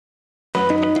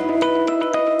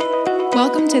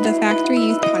Welcome to the Factory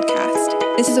Youth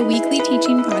Podcast. This is a weekly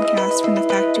teaching podcast from the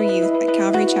Factory Youth at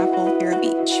Calvary Chapel, Vero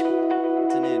Beach.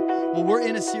 Well, we're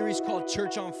in a series called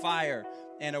Church on Fire,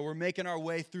 and we're making our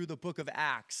way through the book of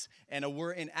Acts. And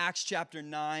we're in Acts chapter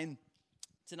 9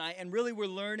 tonight, and really we're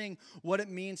learning what it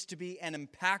means to be an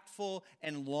impactful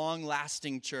and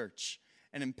long-lasting church.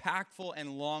 An impactful and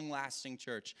long-lasting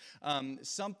church.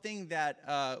 Something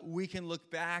that we can look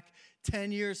back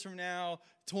 10 years from now,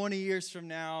 20 years from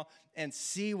now, and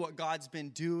see what God's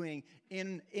been doing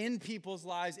in people's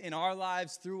lives, in our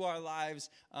lives, through our lives,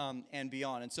 and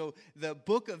beyond. And so the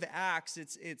book of Acts,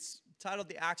 it's titled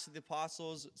the Acts of the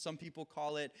Apostles. Some people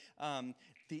call it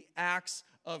the Acts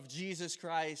of Jesus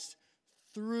Christ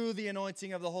through the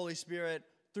anointing of the Holy Spirit,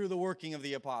 through the working of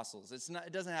the apostles.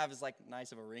 It doesn't have as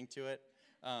nice of a ring to it.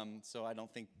 So I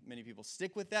don't think many people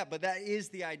stick with that, but that is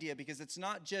the idea, because it's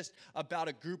not just about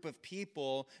a group of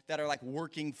people that are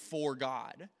working for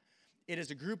God. It is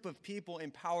a group of people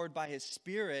empowered by His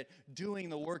Spirit doing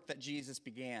the work that Jesus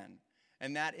began,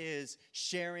 and that is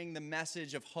sharing the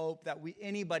message of hope that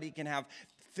anybody can have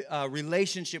a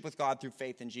relationship with God through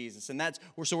faith in Jesus, and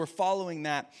so we're following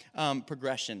that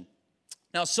progression.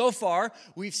 Now, so far,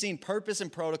 we've seen purpose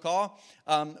and protocol.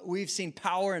 We've seen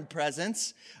power and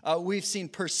presence. We've seen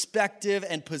perspective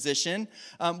and position.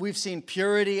 We've seen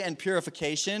purity and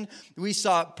purification. We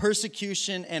saw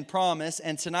persecution and promise.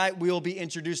 And tonight, we will be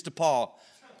introduced to Paul.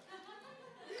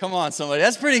 Come on, somebody.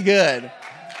 That's pretty good.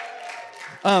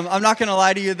 I'm not going to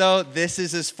lie to you, though. This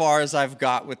is as far as I've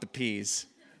got with the P's.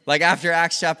 After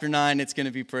Acts chapter 9, it's going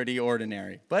to be pretty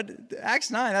ordinary. But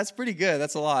Acts 9, that's pretty good.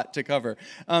 That's a lot to cover.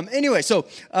 Anyway, so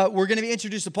we're going to be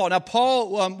introduced to Paul. Now,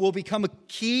 Paul will become a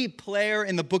key player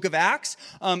in the book of Acts,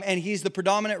 and he's the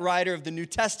predominant writer of the New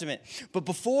Testament. But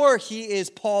before he is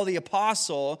Paul the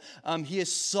Apostle, he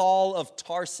is Saul of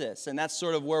Tarsus, and that's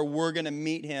sort of where we're going to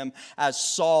meet him as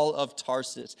Saul of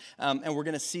Tarsus. And we're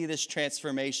going to see this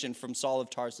transformation from Saul of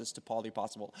Tarsus to Paul the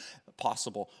Apostle.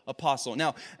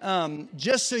 Now,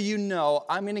 just so you know,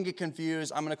 I'm going to get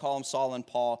confused. I'm going to call him Saul and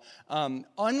Paul.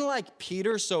 Unlike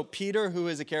Peter, so Peter, who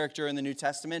is a character in the New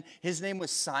Testament, his name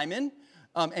was Simon,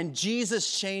 and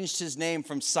Jesus changed his name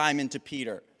from Simon to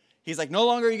Peter. He's like, no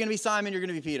longer are you going to be Simon, you're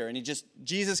going to be Peter. And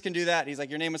Jesus can do that. He's like,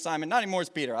 your name was Simon. Not anymore, it's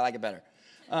Peter. I like it better.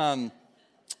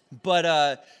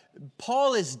 But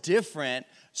Paul is different.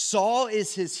 Saul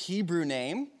is his Hebrew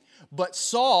name. But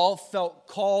Saul felt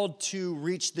called to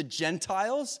reach the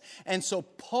Gentiles, and so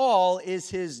Paul is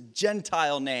his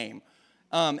Gentile name.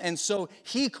 And so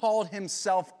he called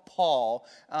himself Paul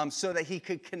so that he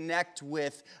could connect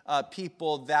with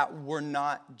people that were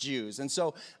not Jews. And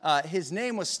so his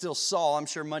name was still Saul. I'm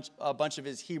sure a bunch of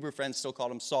his Hebrew friends still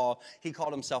called him Saul. He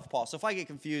called himself Paul. So if I get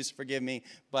confused, forgive me.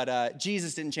 But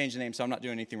Jesus didn't change the name, so I'm not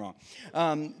doing anything wrong.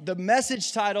 The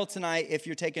message title tonight, if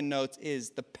you're taking notes,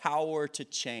 is The Power to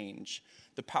Change.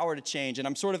 The Power to Change. And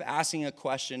I'm sort of asking a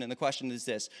question, and the question is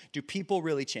this: do people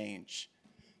really change?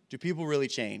 Do people really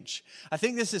change? I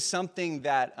think this is something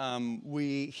that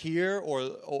we hear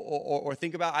or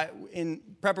think about. In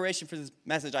preparation for this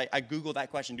message, I Googled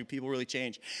that question, do people really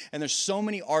change? And there's so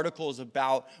many articles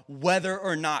about whether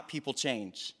or not people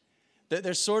change.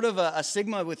 There's sort of a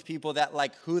stigma with people that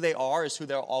who they are is who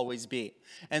they'll always be.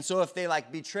 And so if they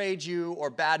betrayed you or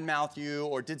badmouthed you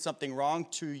or did something wrong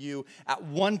to you at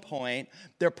one point,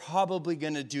 they're probably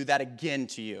going to do that again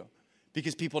to you,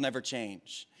 because people never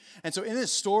change. And so in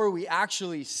this story, we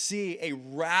actually see a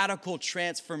radical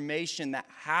transformation that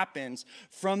happens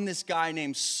from this guy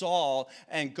named Saul,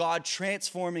 and God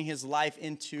transforming his life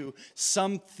into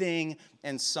something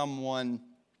and someone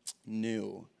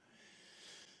new.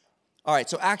 All right,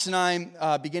 so Acts 9,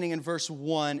 beginning in verse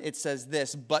 1, it says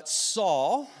this: But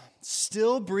Saul,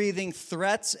 still breathing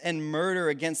threats and murder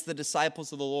against the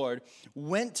disciples of the Lord,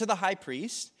 went to the high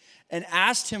priest and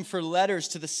asked him for letters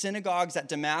to the synagogues at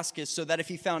Damascus, so that if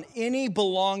he found any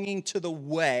belonging to the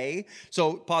way.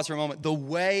 So pause for a moment. The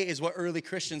way is what early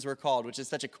Christians were called, which is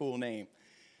such a cool name.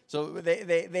 So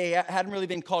they hadn't really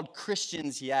been called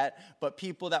Christians yet, but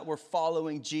people that were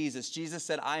following Jesus. Jesus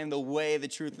said, I am the way, the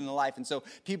truth, and the life. And so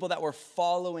people that were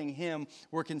following him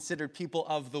were considered people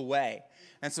of the way.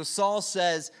 And so Saul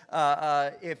says,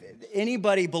 if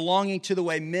anybody belonging to the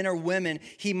way, men or women,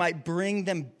 he might bring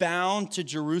them bound to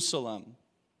Jerusalem.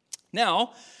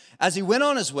 Now, as he went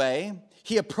on his way,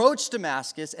 he approached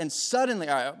Damascus, and suddenly,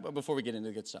 all right, before we get into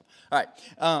the good stuff, all right,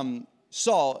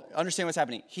 Saul, understand what's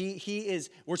happening.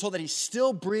 We're told that he's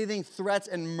still breathing threats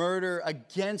and murder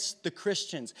against the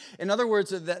Christians. In other words,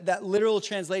 that literal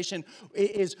translation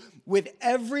is, with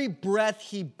every breath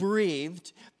he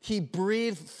breathed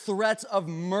threats of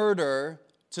murder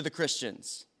to the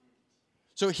Christians.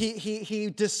 So he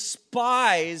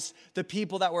despised the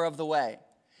people that were of the way.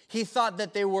 He thought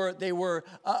that they were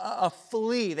a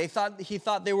flea. He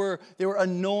thought they were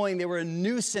annoying. They were a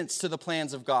nuisance to the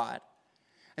plans of God.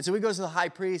 And so he goes to the high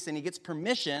priest and he gets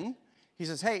permission. He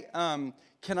says, hey,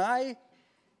 can I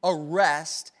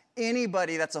arrest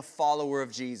anybody that's a follower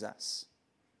of Jesus?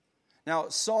 Now,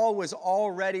 Saul was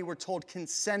already, we're told,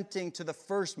 consenting to the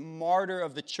first martyr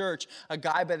of the church, a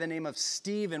guy by the name of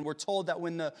Stephen. We're told that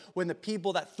when the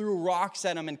people that threw rocks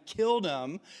at him and killed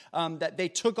him, that they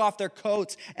took off their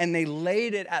coats and they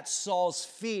laid it at Saul's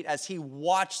feet as he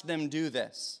watched them do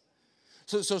this.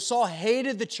 So Saul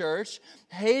hated the church,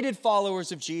 hated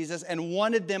followers of Jesus, and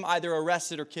wanted them either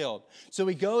arrested or killed. So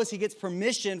he gets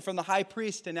permission from the high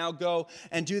priest to now go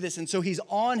and do this. And so he's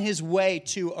on his way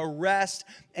to arrest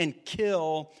and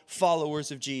kill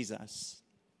followers of Jesus.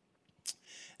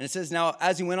 And it says, now,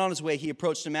 as he went on his way, he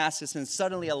approached Damascus, and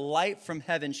suddenly a light from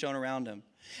heaven shone around him.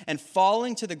 And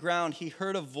falling to the ground, he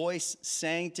heard a voice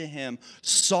saying to him,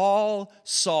 Saul,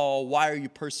 Saul, why are you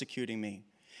persecuting me?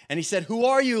 And he said, who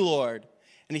are you, Lord?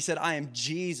 And he said, I am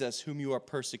Jesus, whom you are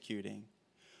persecuting.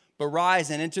 But rise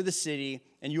and enter the city,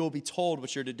 and you will be told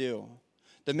what you're to do.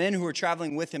 The men who were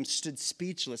traveling with him stood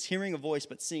speechless, hearing a voice,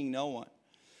 but seeing no one.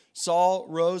 Saul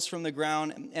rose from the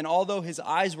ground, and although his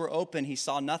eyes were open, he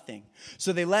saw nothing.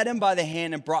 So they led him by the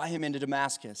hand and brought him into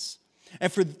Damascus.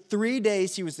 And for 3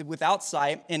 days he was without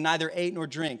sight, and neither ate nor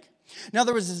drank. Now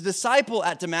there was a disciple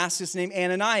at Damascus named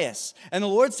Ananias. And the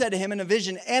Lord said to him in a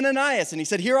vision, Ananias. And he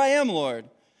said, here I am, Lord.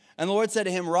 And the Lord said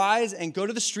to him, rise and go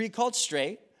to the street called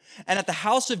Straight, and at the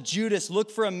house of Judas look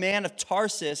for a man of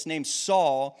Tarsus named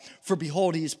Saul, for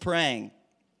behold, he is praying.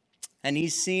 And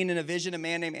he's seen in a vision a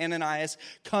man named Ananias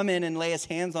come in and lay his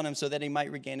hands on him so that he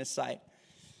might regain his sight.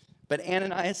 But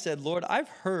Ananias said, Lord, I've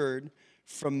heard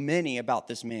from many about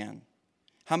this man,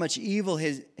 how much evil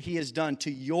he has done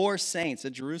to your saints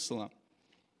at Jerusalem.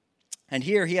 And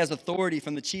here he has authority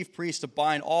from the chief priest to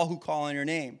bind all who call on your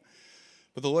name.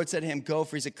 But the Lord said to him, go,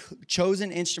 for he's a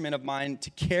chosen instrument of mine to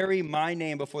carry my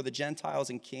name before the Gentiles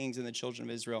and kings and the children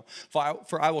of Israel.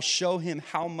 For I will show him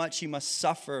how much he must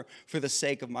suffer for the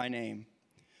sake of my name.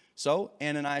 So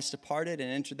Ananias departed and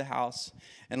entered the house,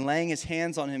 and laying his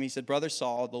hands on him, he said, Brother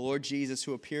Saul, the Lord Jesus,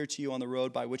 who appeared to you on the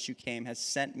road by which you came, has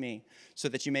sent me so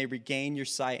that you may regain your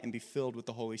sight and be filled with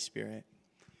the Holy Spirit.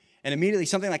 And immediately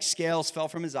something like scales fell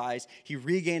from his eyes. He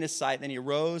regained his sight. Then he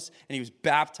arose and he was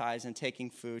baptized, and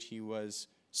taking food, he was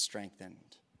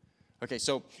strengthened. Okay,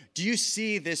 so do you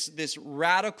see this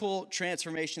radical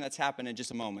transformation that's happened in just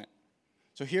a moment?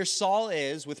 So here Saul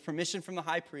is, with permission from the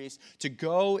high priest, to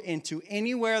go into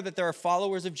anywhere that there are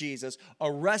followers of Jesus,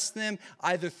 arrest them,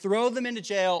 either throw them into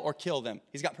jail or kill them.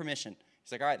 He's got permission.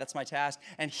 He's like, all right, that's my task.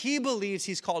 And he believes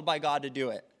he's called by God to do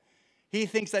it. He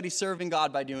thinks that he's serving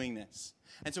God by doing this.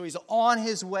 And so he's on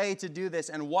his way to do this.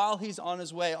 And while he's on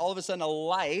his way, all of a sudden a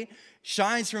light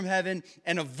shines from heaven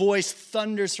and a voice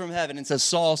thunders from heaven and says,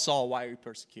 Saul, Saul, why are you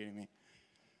persecuting me?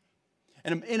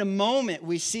 And in a moment,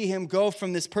 we see him go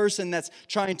from this person that's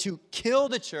trying to kill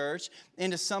the church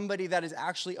into somebody that is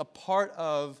actually a part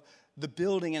of the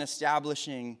building and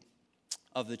establishing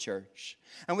of the church.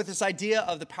 And with this idea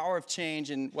of the power of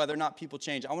change and whether or not people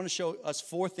change, I want to show us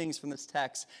 4 things from this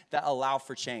text that allow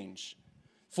for change.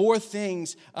 4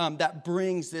 things that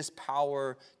brings this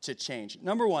power to change.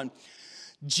 Number 1,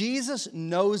 Jesus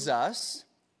knows us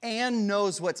and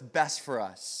knows what's best for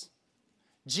us.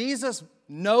 Jesus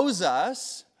knows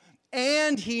us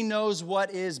and he knows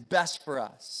what is best for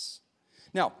us.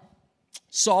 Now,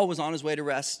 Saul was on his way to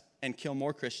arrest and kill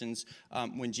more Christians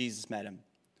when Jesus met him.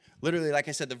 Literally, like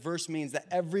I said, the verse means that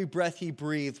every breath he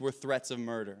breathed were threats of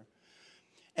murder.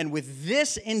 And with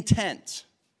this intent,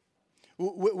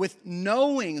 with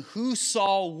knowing who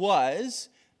Saul was,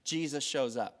 Jesus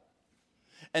shows up.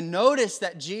 And notice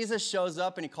that Jesus shows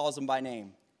up and he calls him by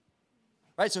name.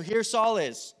 Right? So here Saul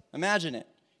is. Imagine it.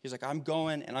 He's like, I'm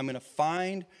going and I'm going to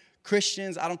find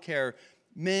Christians. I don't care.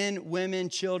 Men, women,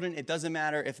 children. It doesn't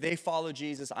matter. If they follow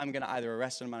Jesus, I'm going to either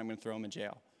arrest them or I'm going to throw them in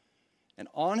jail. And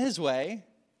on his way,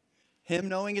 him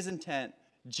knowing his intent,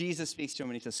 Jesus speaks to him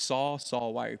and he says, Saul,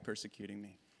 Saul, why are you persecuting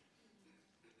me?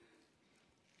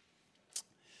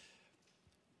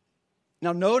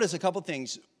 Now notice a couple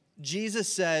things.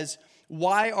 Jesus says,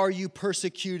 why are you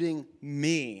persecuting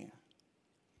me?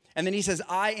 And then he says,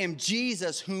 I am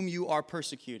Jesus whom you are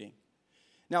persecuting.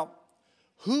 Now,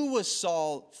 who was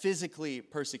Saul physically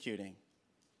persecuting?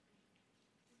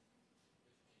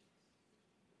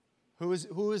 Who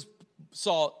was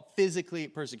Saul physically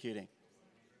persecuting?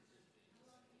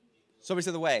 Somebody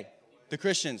said the way. The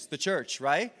Christians, the church,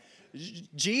 right?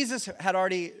 Jesus had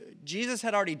already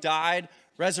died,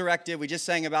 resurrected, we just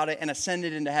sang about it, and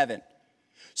ascended into heaven.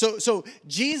 So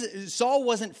Saul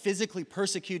wasn't physically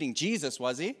persecuting Jesus,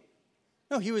 was he?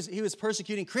 No, he was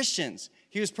persecuting Christians.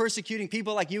 He was persecuting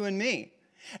people like you and me.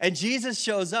 And Jesus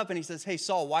shows up and he says, hey,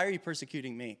 Saul, why are you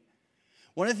persecuting me?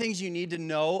 One of the things you need to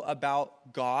know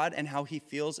about God and how he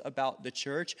feels about the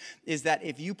church is that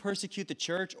if you persecute the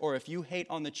church or if you hate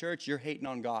on the church, you're hating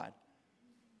on God.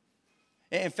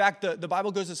 In fact, the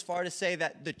Bible goes as far to say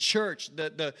that the church,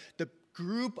 the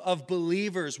group of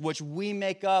believers which we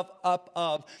make up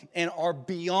of and are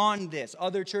beyond this,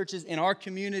 other churches in our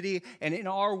community and in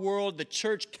our world, the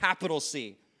church, capital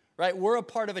C, right? We're a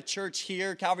part of a church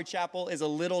here. Calvary Chapel is a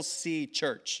little C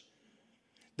church.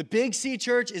 The big C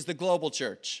church is the global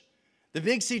church. The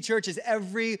big C church is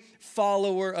every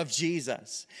follower of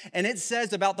Jesus. And it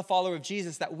says about the follower of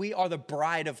Jesus that we are the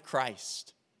bride of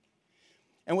Christ.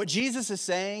 And what Jesus is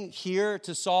saying here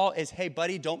to Saul is, hey,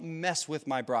 buddy, don't mess with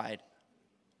my bride.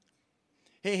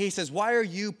 He says, why are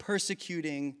you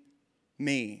persecuting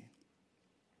me?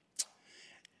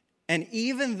 And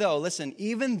even though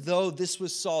this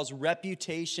was Saul's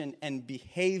reputation and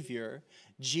behavior,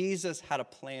 Jesus had a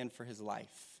plan for his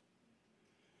life.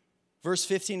 Verse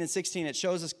 15 and 16, it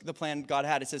shows us the plan God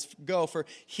had. It says, go, for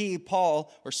he,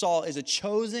 Paul, or Saul, is a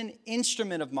chosen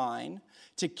instrument of mine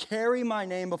to carry my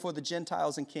name before the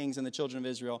Gentiles and kings and the children of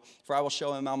Israel, for I will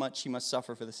show him how much he must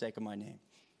suffer for the sake of my name.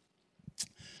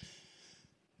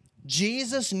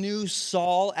 Jesus knew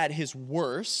Saul at his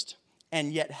worst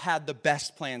and yet had the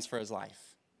best plans for his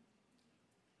life.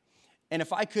 And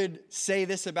if I could say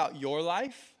this about your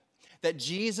life, that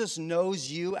Jesus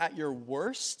knows you at your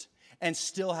worst and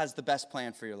still has the best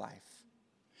plan for your life.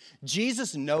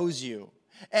 Jesus knows you.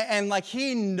 And like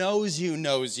he knows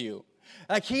you.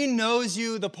 Like he knows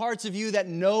you, the parts of you that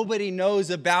nobody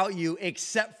knows about you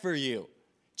except for you.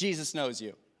 Jesus knows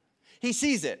you. He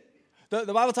sees it. The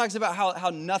Bible talks about how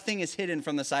nothing is hidden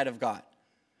from the sight of God.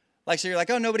 Like, so you're like,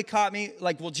 oh, nobody caught me.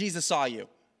 Like, well, Jesus saw you.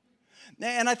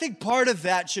 And I think part of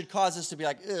that should cause us to be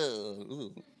like,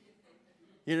 ugh.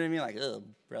 You know what I mean? Like, ugh,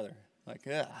 brother. Like,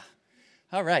 ugh.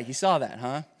 All right, you saw that,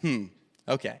 huh?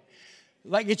 Okay.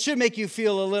 Like, it should make you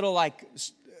feel a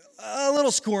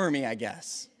little squirmy, I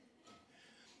guess.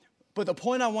 But the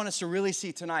point I want us to really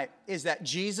see tonight is that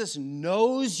Jesus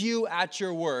knows you at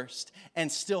your worst and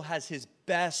still has his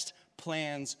best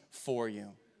plans for you.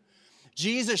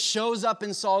 Jesus shows up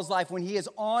in Saul's life when he is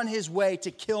on his way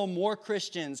to kill more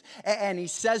Christians. And he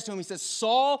says to him, he says,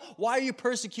 Saul, why are you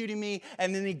persecuting me?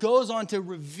 And then he goes on to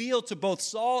reveal to both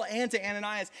Saul and to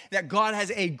Ananias that God has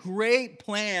a great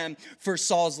plan for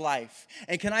Saul's life.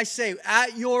 And can I say,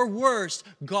 at your worst,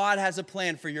 God has a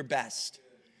plan for your best.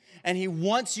 And he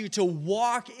wants you to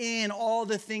walk in all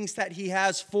the things that he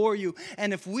has for you.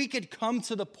 And if we could come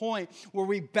to the point where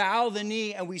we bow the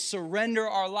knee and we surrender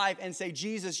our life and say,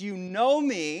 Jesus, you know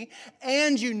me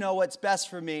and you know what's best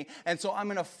for me. And so I'm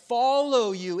going to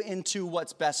follow you into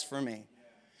what's best for me.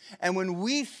 And when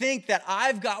we think that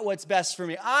I've got what's best for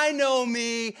me, I know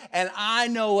me and I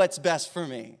know what's best for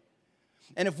me.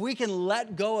 And if we can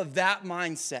let go of that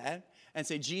mindset and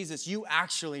say, Jesus, you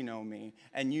actually know me,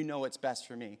 and you know what's best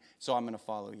for me, so I'm going to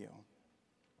follow you.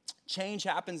 Change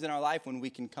happens in our life when we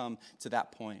can come to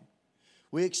that point.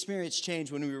 We experience change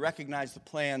when we recognize the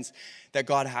plans that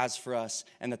God has for us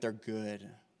and that they're good.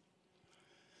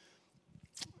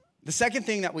 The second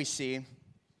thing that we see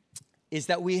is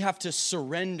that we have to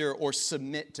surrender or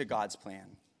submit to God's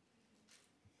plan.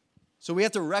 So we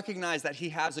have to recognize that he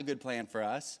has a good plan for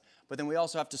us, but then we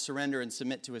also have to surrender and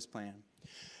submit to his plan.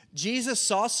 Jesus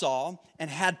saw Saul and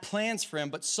had plans for him,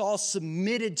 but Saul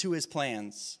submitted to his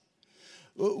plans.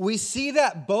 We see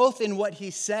that both in what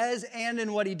he says and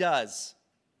in what he does.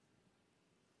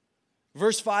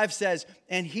 Verse 5 says,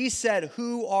 and he said,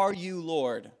 who are you,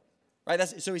 Lord? Right?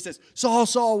 So he says, Saul,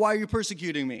 Saul, why are you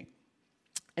persecuting me?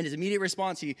 And his immediate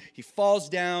response, he falls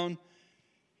down.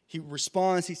 He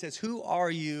responds, he says, who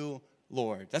are you,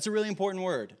 Lord? That's a really important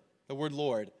word, the word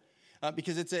Lord,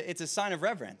 because it's a sign of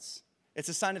reverence. It's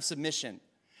a sign of submission.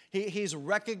 He's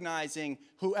recognizing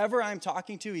whoever I'm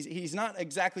talking to, he's not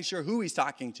exactly sure who he's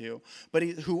talking to, but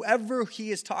whoever he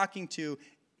is talking to,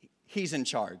 he's in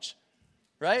charge,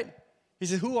 right? He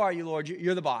says, who are you, Lord?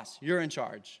 You're the boss. You're in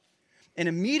charge. And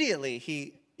immediately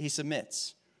he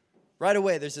submits. Right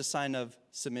away, there's a sign of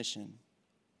submission.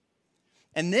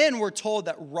 And then we're told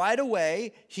that right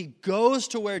away, he goes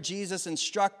to where Jesus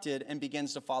instructed and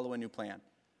begins to follow a new plan.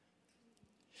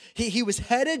 He was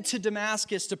headed to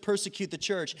Damascus to persecute the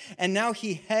church, and now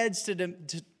he heads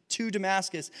to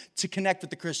Damascus to connect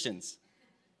with the Christians.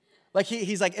 Like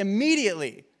he's like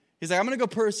immediately, He's like, I'm going to go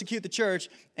persecute the church.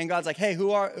 And God's like, hey,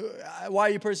 why are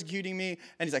you persecuting me?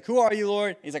 And he's like, who are you,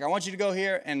 Lord? He's like, I want you to go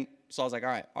here. And Saul's like, all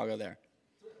right, I'll go there.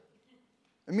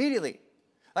 Immediately.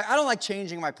 Like, I don't like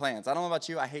changing my plans. I don't know about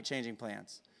you. I hate changing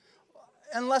plans.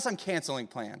 Unless I'm canceling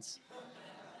plans.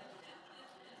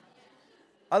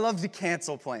 I love to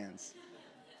cancel plans.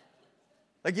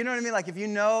 Like, you know what I mean? Like, if you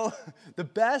know, the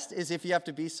best is if you have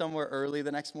to be somewhere early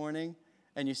the next morning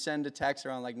and you send a text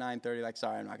around like 9:30, like,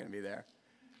 sorry, I'm not going to be there.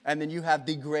 And then you have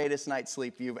the greatest night's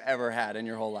sleep you've ever had in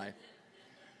your whole life.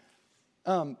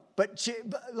 But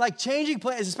changing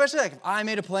plans, especially like if I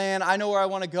made a plan, I know where I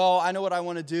want to go, I know what I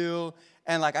want to do,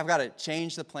 and like I've got to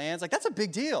change the plans, like that's a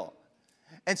big deal.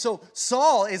 And so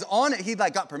Saul is on it. He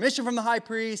like got permission from the high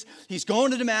priest. He's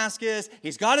going to Damascus.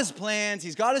 He's got his plans.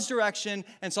 He's got his direction.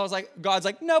 And Saul's like, God's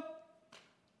like, nope.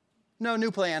 No,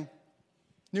 new plan.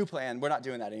 New plan. We're not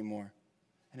doing that anymore.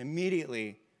 And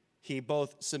immediately he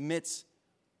both submits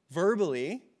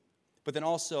verbally, but then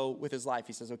also with his life,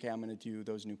 he says, okay, I'm going to do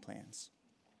those new plans.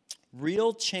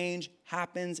 Real change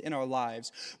happens in our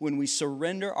lives when we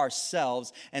surrender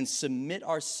ourselves and submit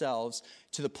ourselves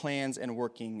to the plans and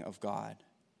working of God,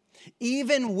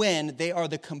 even when they are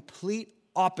the complete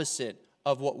opposite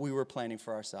of what we were planning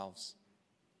for ourselves.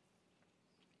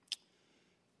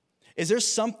 Is there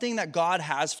something that God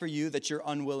has for you that you're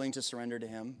unwilling to surrender to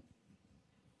Him?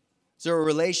 Is there a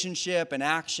relationship, an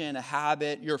action, a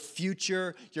habit, your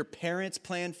future, your parents'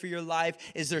 plan for your life?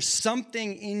 Is there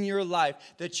something in your life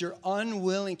that you're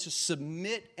unwilling to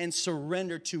submit and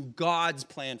surrender to God's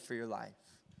plan for your life?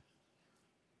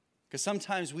 Because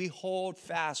sometimes we hold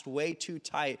fast way too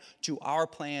tight to our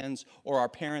plans or our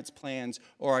parents' plans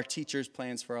or our teachers'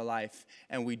 plans for our life,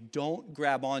 and we don't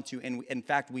grab onto, and in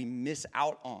fact, we miss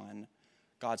out on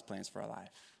God's plans for our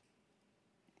life.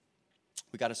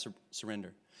 We got to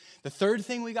surrender. The third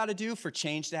thing we got to do for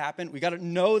change to happen, we got to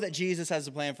know that Jesus has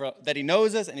a plan that He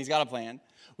knows us and He's got a plan.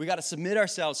 We got to submit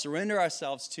ourselves, surrender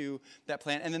ourselves to that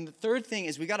plan. And then the third thing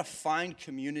is we got to find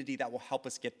community that will help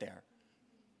us get there.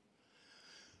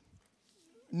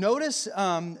 Notice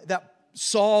that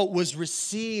Saul was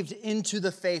received into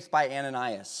the faith by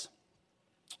Ananias.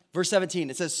 Verse 17,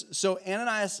 it says, so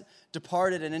Ananias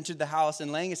departed and entered the house,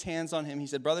 and laying his hands on him, he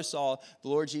said, Brother Saul, the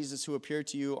Lord Jesus, who appeared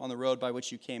to you on the road by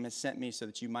which you came, has sent me so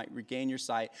that you might regain your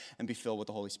sight and be filled with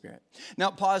the Holy Spirit.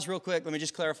 Now, pause real quick. Let me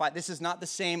just clarify. This is not the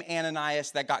same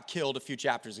Ananias that got killed a few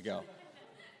chapters ago.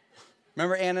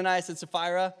 Remember Ananias and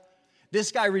Sapphira?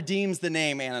 This guy redeems the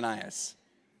name Ananias.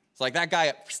 It's like that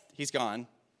guy, he's gone.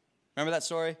 Remember that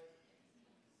story?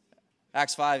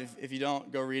 Acts 5, if you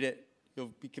don't, go read it.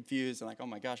 You'll be confused and like, oh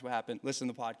my gosh, what happened? Listen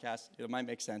to the podcast. It might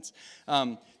make sense.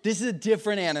 This is a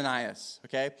different Ananias,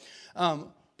 okay?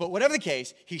 But whatever the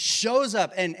case, he shows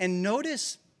up and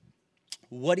notice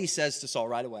what he says to Saul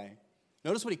right away.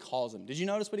 Notice what he calls him. Did you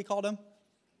notice what he called him?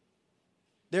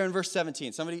 There in verse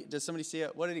 17. Does somebody see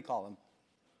it? What did he call him?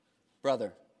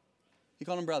 Brother. He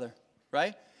called him brother,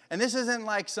 right? And this isn't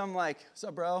like some like, what's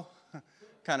up, bro?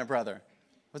 kind of brother.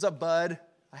 What's up, bud?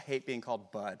 I hate being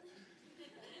called bud.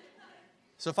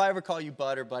 So if I ever call you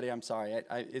bud or buddy, I'm sorry.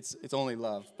 It's only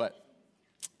love, but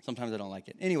sometimes I don't like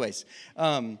it. Anyways,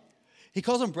 he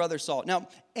calls him brother Saul. Now,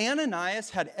 Ananias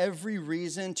had every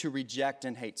reason to reject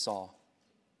and hate Saul.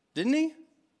 Didn't he?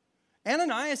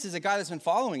 Ananias is a guy that's been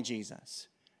following Jesus.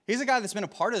 He's a guy that's been a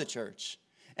part of the church.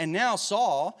 And now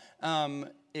Saul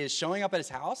is showing up at his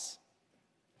house,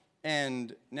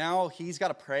 and now he's got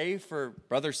to pray for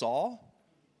brother Saul.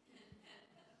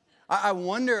 I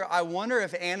wonder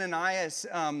if Ananias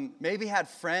maybe had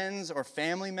friends or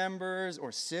family members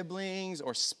or siblings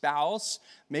or spouse,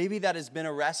 maybe that has been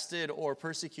arrested or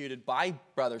persecuted by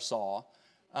brother Saul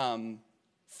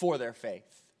for their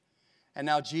faith. And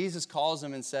now Jesus calls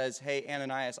him and says, hey,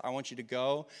 Ananias, I want you to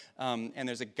go, and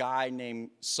there's a guy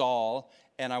named Saul,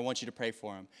 and I want you to pray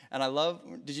for him.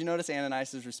 And did you notice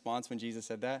Ananias' response when Jesus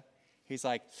said that? He's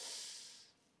like,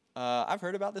 I've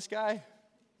heard about this guy.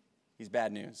 He's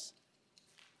bad news.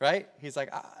 Right? He's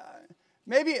like,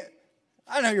 maybe,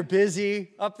 I know you're busy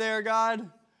up there, God.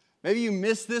 Maybe you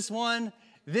missed this one.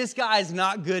 This guy's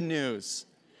not good news.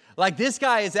 Like, this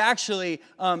guy is actually,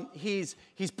 he's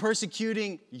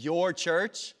persecuting your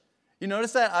church. You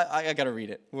notice that? I got to read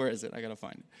it. Where is it? I got to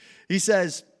find it. He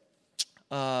says,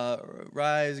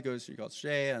 rise, goes through called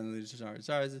Shay, and lose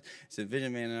stars. It's a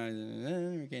vision,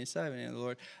 man, regain sight, man, the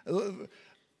Lord.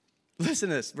 Listen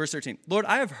to this, verse 13. Lord,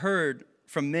 I have heard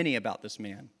from many about this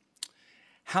man,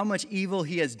 how much evil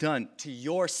he has done to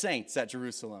your saints at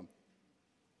Jerusalem.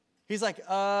 He's like,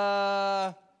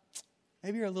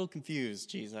 maybe you're a little confused,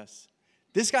 Jesus.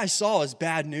 This guy Saul is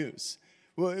bad news.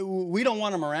 We don't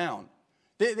want him around.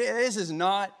 This is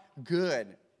not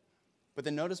good. But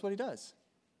then notice what he does.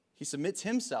 He submits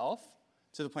himself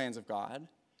to the plans of God.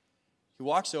 He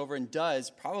walks over and does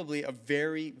probably a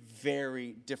very,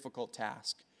 very difficult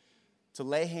task, to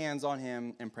lay hands on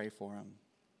him and pray for him.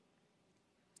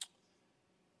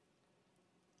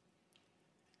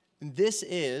 And this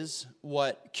is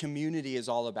what community is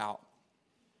all about.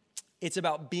 It's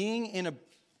about being in a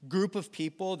group of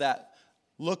people that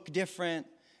look different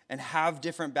and have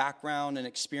different background and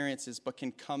experiences, but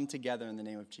can come together in the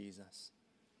name of Jesus.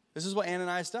 This is what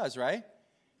Ananias does, right?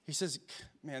 He says,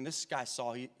 man, this guy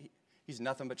Saul, he's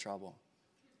nothing but trouble.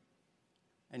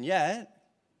 And yet,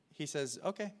 he says,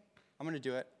 okay, I'm going to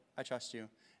do it. I trust you. And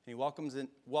he welcomes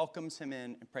him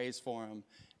in and prays for him.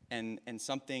 And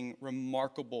something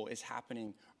remarkable is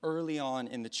happening early on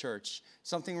in the church.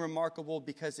 Something remarkable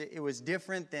because it was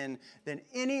different than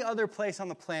any other place on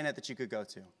the planet that you could go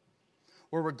to.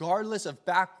 Where regardless of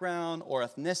background or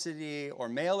ethnicity or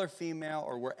male or female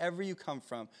or wherever you come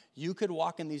from, you could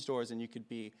walk in these doors and you could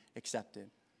be accepted.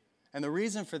 And the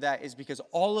reason for that is because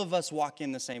all of us walk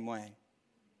in the same way.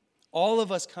 All of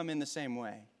us come in the same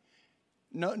way.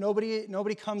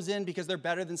 Nobody comes in because they're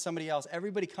better than somebody else.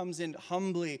 Everybody comes in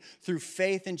humbly through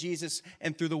faith in Jesus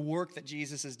and through the work that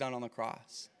Jesus has done on the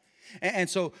cross. And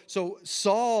so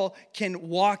Saul can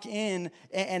walk in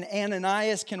and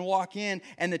Ananias can walk in,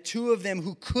 and the two of them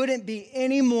who couldn't be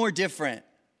any more different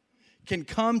can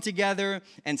come together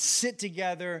and sit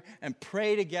together and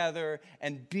pray together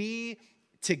and be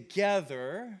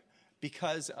together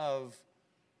because of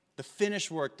the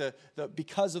finished work,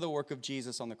 because of the work of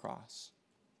Jesus on the cross.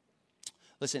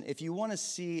 Listen, if you want to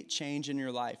see change in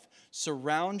your life,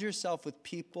 surround yourself with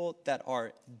people that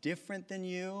are different than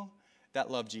you, that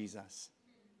love Jesus.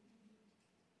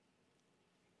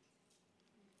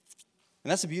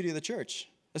 And that's the beauty of the church.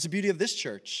 That's the beauty of this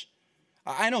church.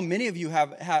 I know many of you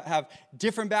have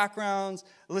different backgrounds,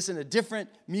 listen to different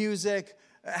music,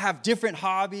 have different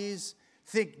hobbies,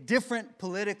 think different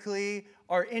politically,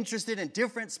 are interested in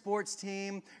different sports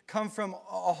team, come from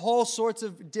a whole sorts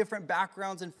of different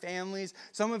backgrounds and families.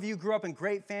 Some of you grew up in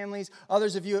great families.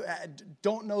 Others of you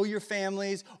don't know your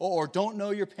families or don't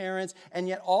know your parents. And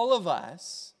yet all of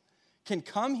us can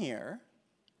come here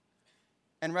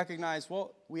and recognize,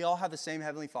 well, we all have the same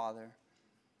Heavenly Father.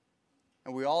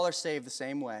 And we all are saved the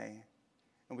same way.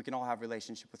 And we can all have a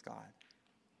relationship with God.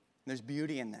 And there's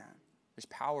beauty in that. There's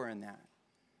power in that.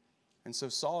 And so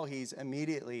Saul, he's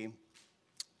immediately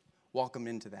welcomed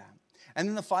into that. And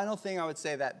then the final thing I would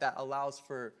say that allows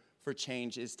for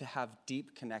change is to have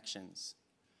deep connections.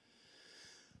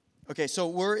 Okay, so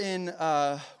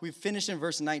we've finished in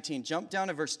verse 19. Jump down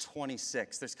to verse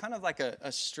 26. There's kind of like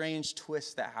a strange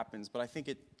twist that happens, but I think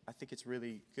it's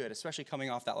really good, especially coming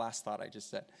off that last thought I just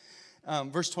said.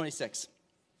 Verse 26.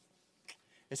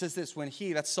 It says this, when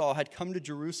that's Saul, had come to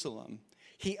Jerusalem,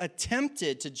 he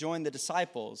attempted to join the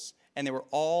disciples, and they were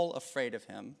all afraid of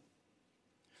him,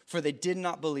 for they did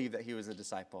not believe that he was a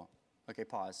disciple. Okay,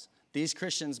 pause. These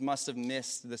Christians must have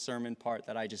missed the sermon part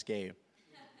that I just gave.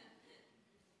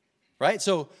 Right?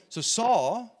 So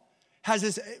Saul has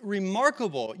this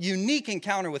remarkable, unique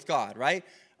encounter with God, right?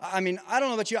 I mean, I don't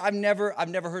know about you. I've never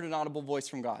heard an audible voice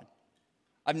from God.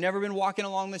 I've never been walking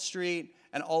along the street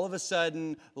and all of a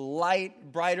sudden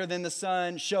light brighter than the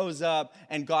sun shows up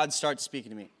and God starts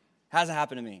speaking to me. Hasn't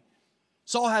happened to me.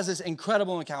 Saul has this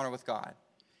incredible encounter with God.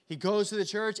 He goes to the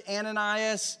church.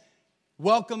 Ananias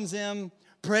welcomes him,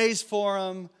 prays for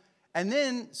him. And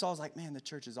then Saul's like, man, the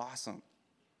church is awesome.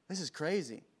 This is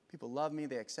crazy. People love me.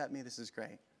 They accept me. This is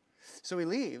great. So he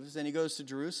leaves and he goes to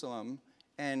Jerusalem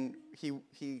and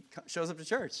he shows up to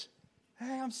church.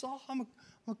 Hey, I'm Saul. I'm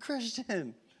a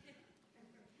Christian.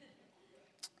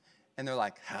 And they're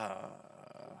like, I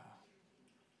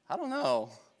don't know.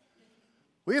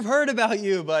 We've heard about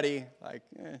you, buddy. Like,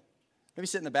 maybe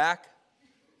sit in the back.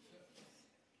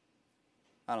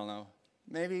 I don't know.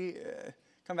 Maybe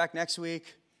come back next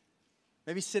week.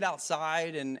 Maybe sit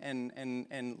outside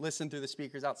and listen through the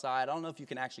speakers outside. I don't know if you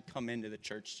can actually come into the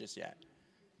church just yet.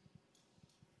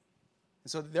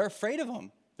 And so they're afraid of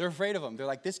him. They're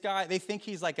like, this guy, they think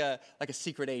he's like a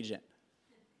secret agent.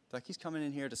 They're like, he's coming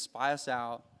in here to spy us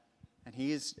out, and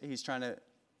he's trying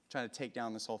to take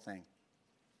down this whole thing.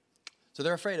 So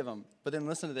they're afraid of him. But then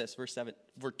listen to this, verse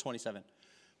 27.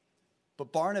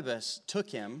 But Barnabas took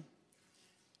him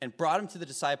and brought him to the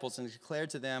disciples and declared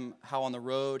to them how on the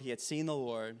road he had seen the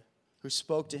Lord, who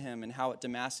spoke to him, and how at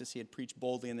Damascus he had preached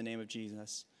boldly in the name of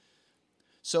Jesus.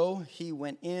 So he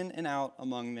went in and out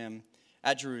among them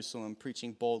at Jerusalem,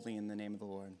 preaching boldly in the name of the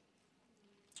Lord.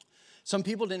 Some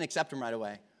people didn't accept him right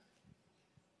away.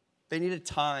 They needed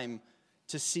time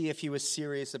to see if he was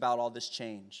serious about all this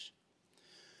change.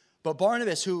 But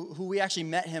Barnabas, who we actually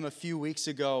met him a few weeks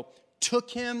ago,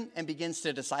 took him and begins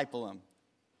to disciple him.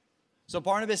 So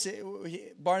Barnabas,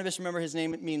 remember his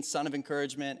name means son of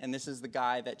encouragement, and this is the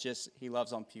guy that he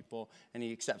loves on people, and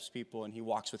he accepts people, and he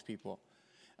walks with people.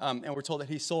 And we're told that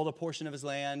he sold a portion of his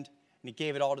land, and he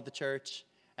gave it all to the church,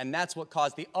 and that's what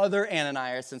caused the other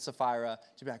Ananias and Sapphira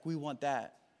to be like, we want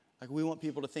that. Like, we want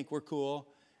people to think we're cool.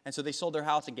 And so they sold their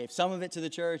house and gave some of it to the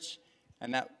church,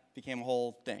 and that became a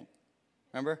whole thing.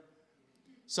 Remember?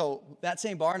 So that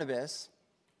same Barnabas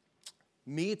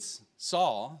meets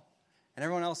Saul, and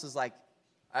everyone else is like,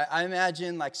 I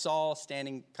imagine like Saul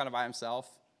standing kind of by himself,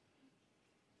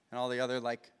 and all the other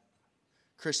like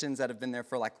Christians that have been there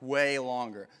for like way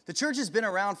longer. The church has been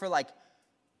around for like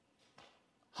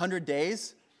 100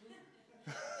 days.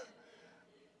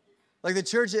 Like the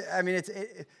church, I mean,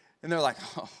 and they're like,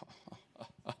 oh,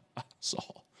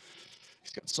 Saul,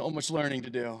 he's got so much learning to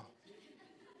do.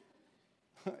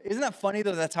 Isn't that funny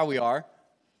though? That's how we are.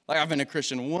 Like, I've been a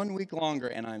Christian 1 week longer,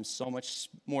 and I'm so much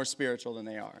more spiritual than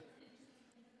they are.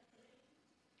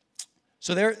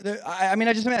 So I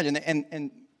just imagine,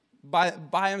 and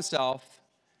by himself,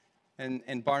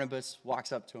 and Barnabas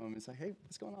walks up to him and is like, hey,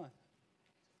 what's going on?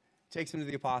 Takes him to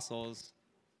the apostles,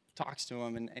 talks to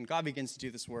him, and God begins to do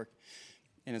this work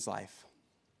in his life.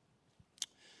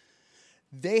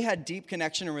 They had deep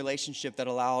connection and relationship that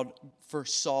allowed for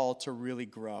Saul to really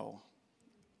grow.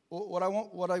 What I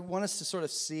want us to sort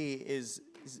of see is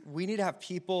we need to have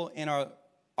people in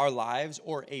our lives,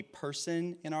 or a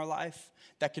person in our life,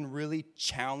 that can really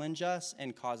challenge us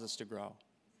and cause us to grow.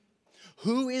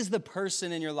 Who is the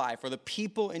person in your life or the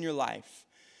people in your life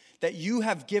that you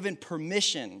have given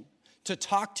permission to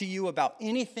talk to you about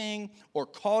anything or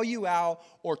call you out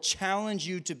or challenge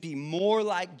you to be more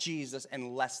like Jesus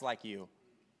and less like you?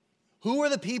 Who are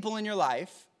the people in your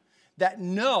life that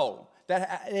know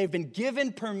that they've been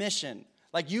given permission,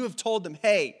 like you have told them,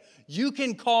 hey, you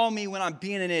can call me when I'm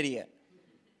being an idiot.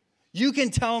 You can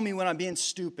tell me when I'm being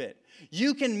stupid.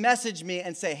 You can message me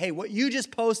and say, hey, what you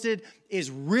just posted is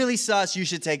really sus. You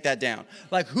should take that down.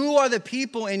 Like, who are the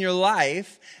people in your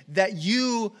life that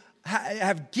you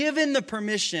have given the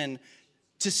permission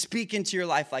to speak into your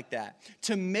life like that,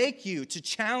 to make you, to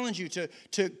challenge you,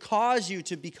 to cause you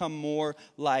to become more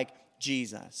like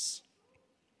Jesus?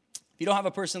 If you don't have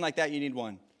a person like that, you need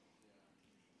one.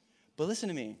 But listen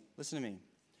to me.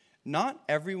 Not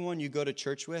everyone you go to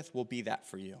church with will be that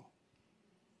for you.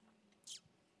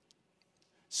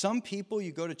 Some people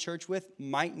you go to church with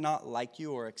might not like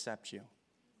you or accept you.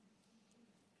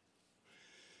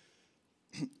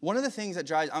 One of the things that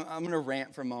drives, I'm going to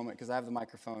rant for a moment because I have the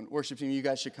microphone. Worship team, you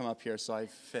guys should come up here so I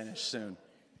finish soon.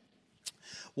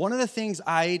 One of the things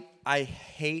I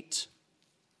hate,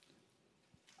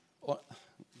 well,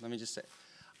 let me just say,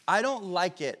 I don't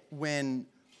like it when,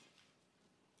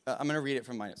 I'm going to read it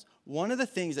from my notes. One of the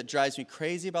things that drives me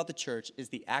crazy about the church is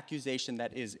the accusation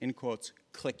that is, in quotes,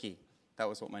 cliquey. That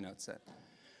was what my notes said.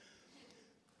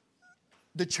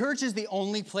 The church is the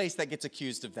only place that gets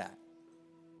accused of that.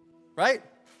 Right?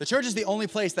 The church is the only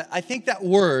place that, I think that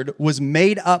word was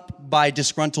made up by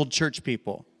disgruntled church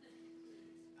people.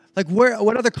 Like,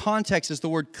 what other context is the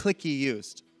word cliquey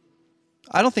used?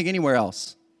 I don't think anywhere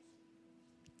else.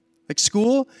 Like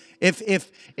school,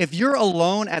 if you're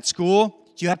alone at school,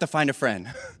 you have to find a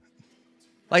friend.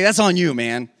 Like, that's on you,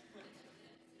 man.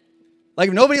 Like,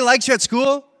 if nobody likes you at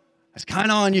school, that's kind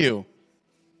of on you.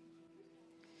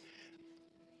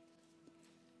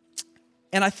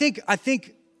 And I think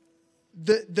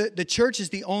the church is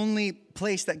the only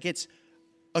place that gets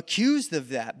accused of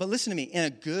that. But listen to me, in a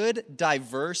good,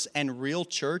 diverse, and real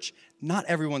church, not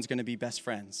everyone's going to be best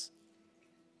friends.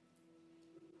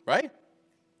 Right?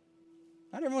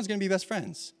 Not everyone's going to be best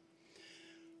friends.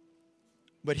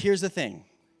 But here's the thing.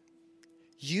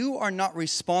 You are not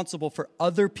responsible for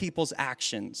other people's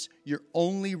actions. You're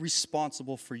only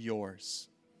responsible for yours.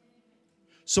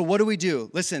 So what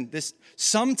do? Listen,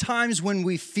 sometimes when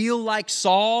we feel like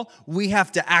Saul, we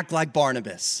have to act like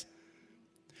Barnabas.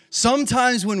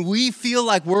 Sometimes when we feel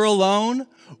like we're alone,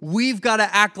 we've got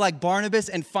to act like Barnabas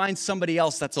and find somebody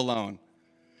else that's alone.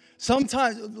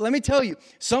 Sometimes, let me tell you,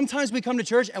 sometimes we come to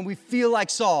church and we feel like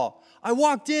Saul. I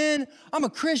walked in, I'm a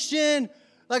Christian,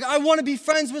 like I want to be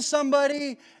friends with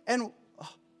somebody, and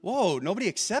whoa, nobody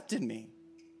accepted me.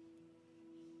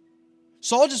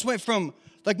 Saul just went from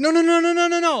like,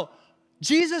 no.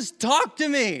 Jesus, talk to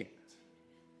me.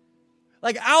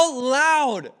 Like out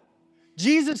loud.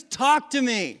 Jesus, talk to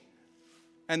me.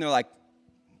 And they're like,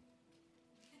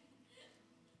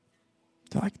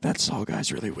 that Saul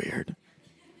guy's really weird.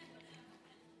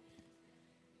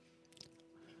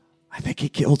 I think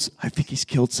he's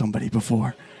killed somebody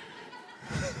before.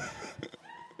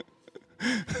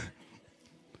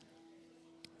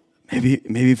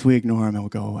 Maybe if we ignore him, it will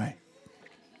go away.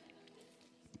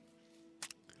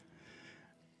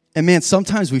 And man,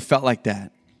 sometimes we felt like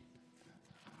that.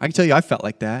 I can tell you I felt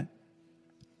like that.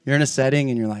 You're in a setting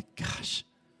and you're like, gosh,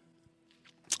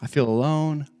 I feel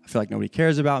alone. I feel like nobody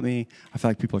cares about me. I feel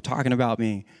like people are talking about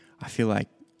me. I feel like,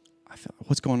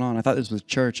 what's going on? I thought this was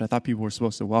church. I thought people were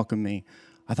supposed to welcome me.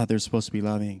 I thought they were supposed to be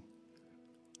loving.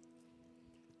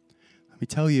 Let me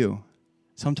tell you,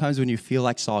 sometimes when you feel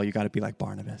like Saul, you got to be like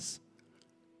Barnabas.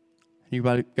 You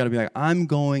got to be like, I'm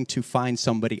going to find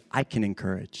somebody I can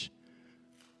encourage.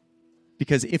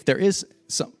 Because if there is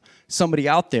somebody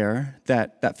out there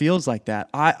that feels like that,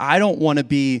 I don't want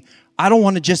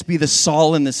to just be the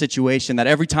Saul in the situation that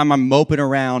every time I'm moping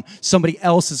around, somebody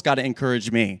else has got to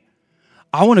encourage me.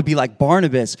 I want to be like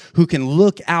Barnabas, who can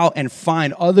look out and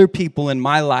find other people in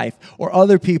my life or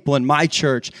other people in my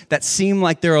church that seem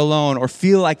like they're alone or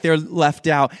feel like they're left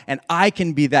out, and I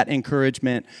can be that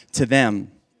encouragement to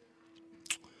them.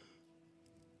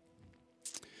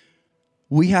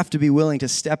 We have to be willing to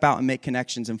step out and make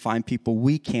connections and find people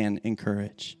we can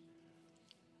encourage.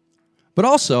 But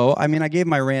also, I gave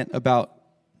my rant about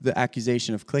the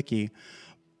accusation of cliquey,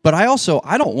 but I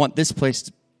don't want this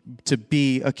place to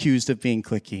be accused of being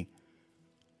cliquey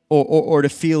or to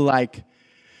feel like,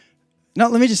 no,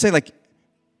 let me just say, like,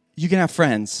 you can have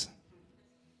friends,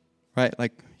 right?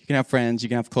 Like, you can have friends, you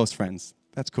can have close friends.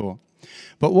 That's cool.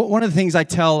 But one of the things I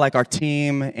tell, like, our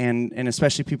team and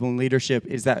especially people in leadership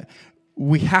is that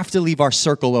we have to leave our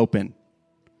circle open.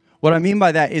 What I mean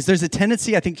by that is there's a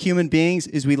tendency, I think, human beings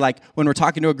is we, like, when we're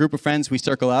talking to a group of friends, we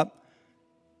circle up.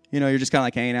 You know, you're just kind of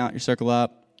like hanging out, you circle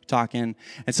up, talking.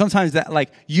 And sometimes that,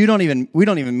 like, we don't even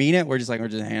mean it. We're just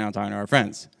hanging out talking to our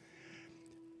friends.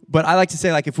 But I like to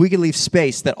say, like, if we could leave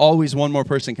space, that always one more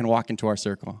person can walk into our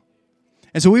circle.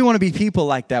 And so we want to be people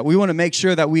like that. We want to make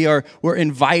sure that we're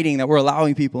inviting, that we're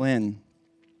allowing people in.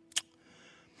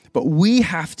 But we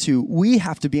have to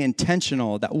be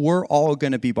intentional that we're all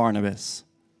going to be Barnabas.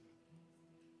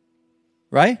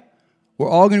 Right? We're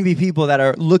all going to be people that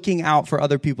are looking out for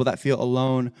other people that feel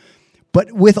alone.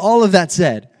 But with all of that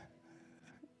said,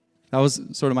 that was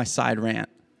sort of my side rant.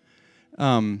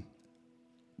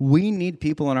 We need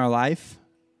people in our life,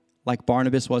 like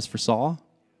Barnabas was for Saul,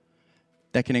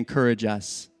 that can encourage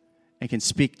us and can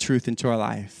speak truth into our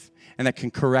life and that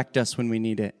can correct us when we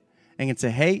need it and can say,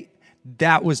 hey,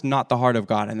 that was not the heart of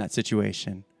God in that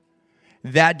situation.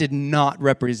 That did not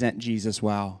represent Jesus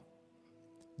well.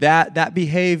 That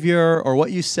behavior or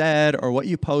what you said or what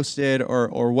you posted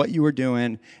or what you were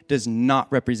doing does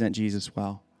not represent Jesus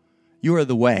well. You are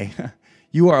the way.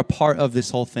 You are a part of this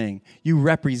whole thing. You're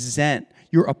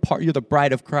the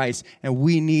bride of Christ, and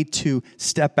we need to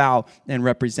step out and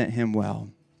represent him well.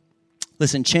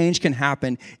 Listen, change can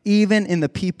happen even in the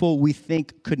people we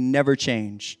think could never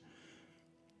change.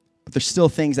 But there's still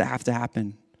things that have to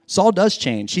happen. Saul does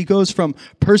change. He goes from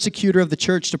persecutor of the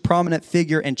church to prominent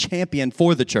figure and champion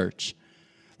for the church.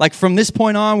 Like, from this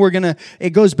point on, it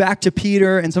goes back to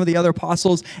Peter and some of the other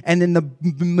apostles, and then the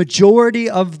majority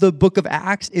of the book of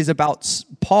Acts is about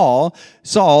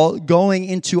Saul, going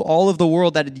into all of the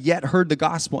world that had yet heard the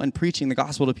gospel and preaching the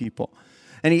gospel to people.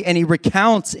 And he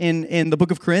recounts in the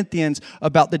book of Corinthians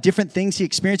about the different things he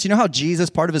experienced. You know how Jesus,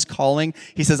 part of his calling,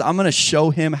 he says, I'm going to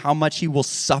show him how much he will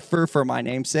suffer for my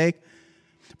name's sake.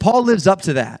 Paul lives up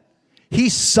to that. He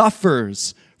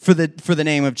suffers for the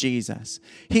name of Jesus.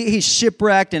 He's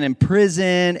shipwrecked and in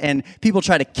prison, and people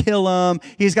try to kill him.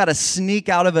 He's got to sneak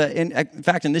out of in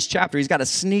fact, in this chapter, he's got to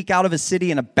sneak out of a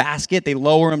city in a basket. They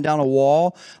lower him down a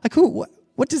wall. Like, who?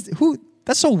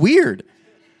 That's so weird.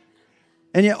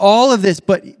 And yet all of this,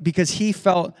 but because he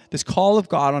felt this call of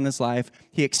God on his life,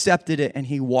 he accepted it and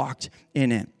he walked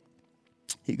in it.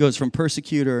 He goes from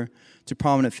persecutor to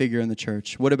prominent figure in the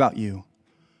church. What about you?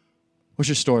 What's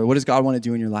your story? What does God want to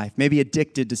do in your life? Maybe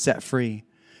addicted to set free.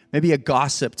 Maybe a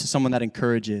gossip to someone that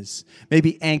encourages.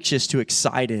 Maybe anxious to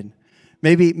excited.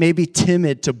 Maybe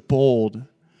timid to bold.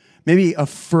 Maybe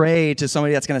afraid to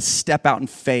somebody that's going to step out in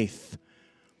faith.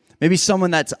 Maybe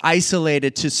someone that's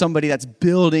isolated to somebody that's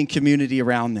building community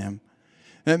around them.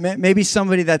 Maybe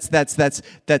somebody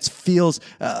that feels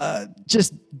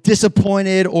just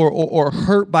disappointed or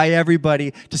hurt by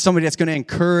everybody to somebody that's going to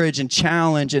encourage and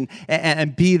challenge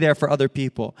and be there for other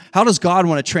people. How does God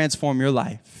want to transform your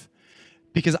life?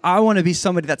 Because I want to be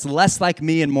somebody that's less like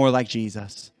me and more like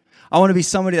Jesus. I want to be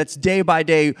somebody that's day by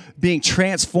day being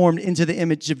transformed into the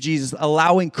image of Jesus,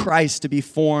 allowing Christ to be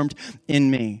formed in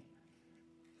me.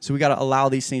 So we got to allow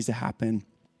these things to happen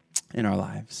in our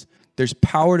lives. There's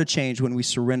power to change when we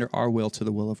surrender our will to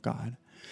the will of God.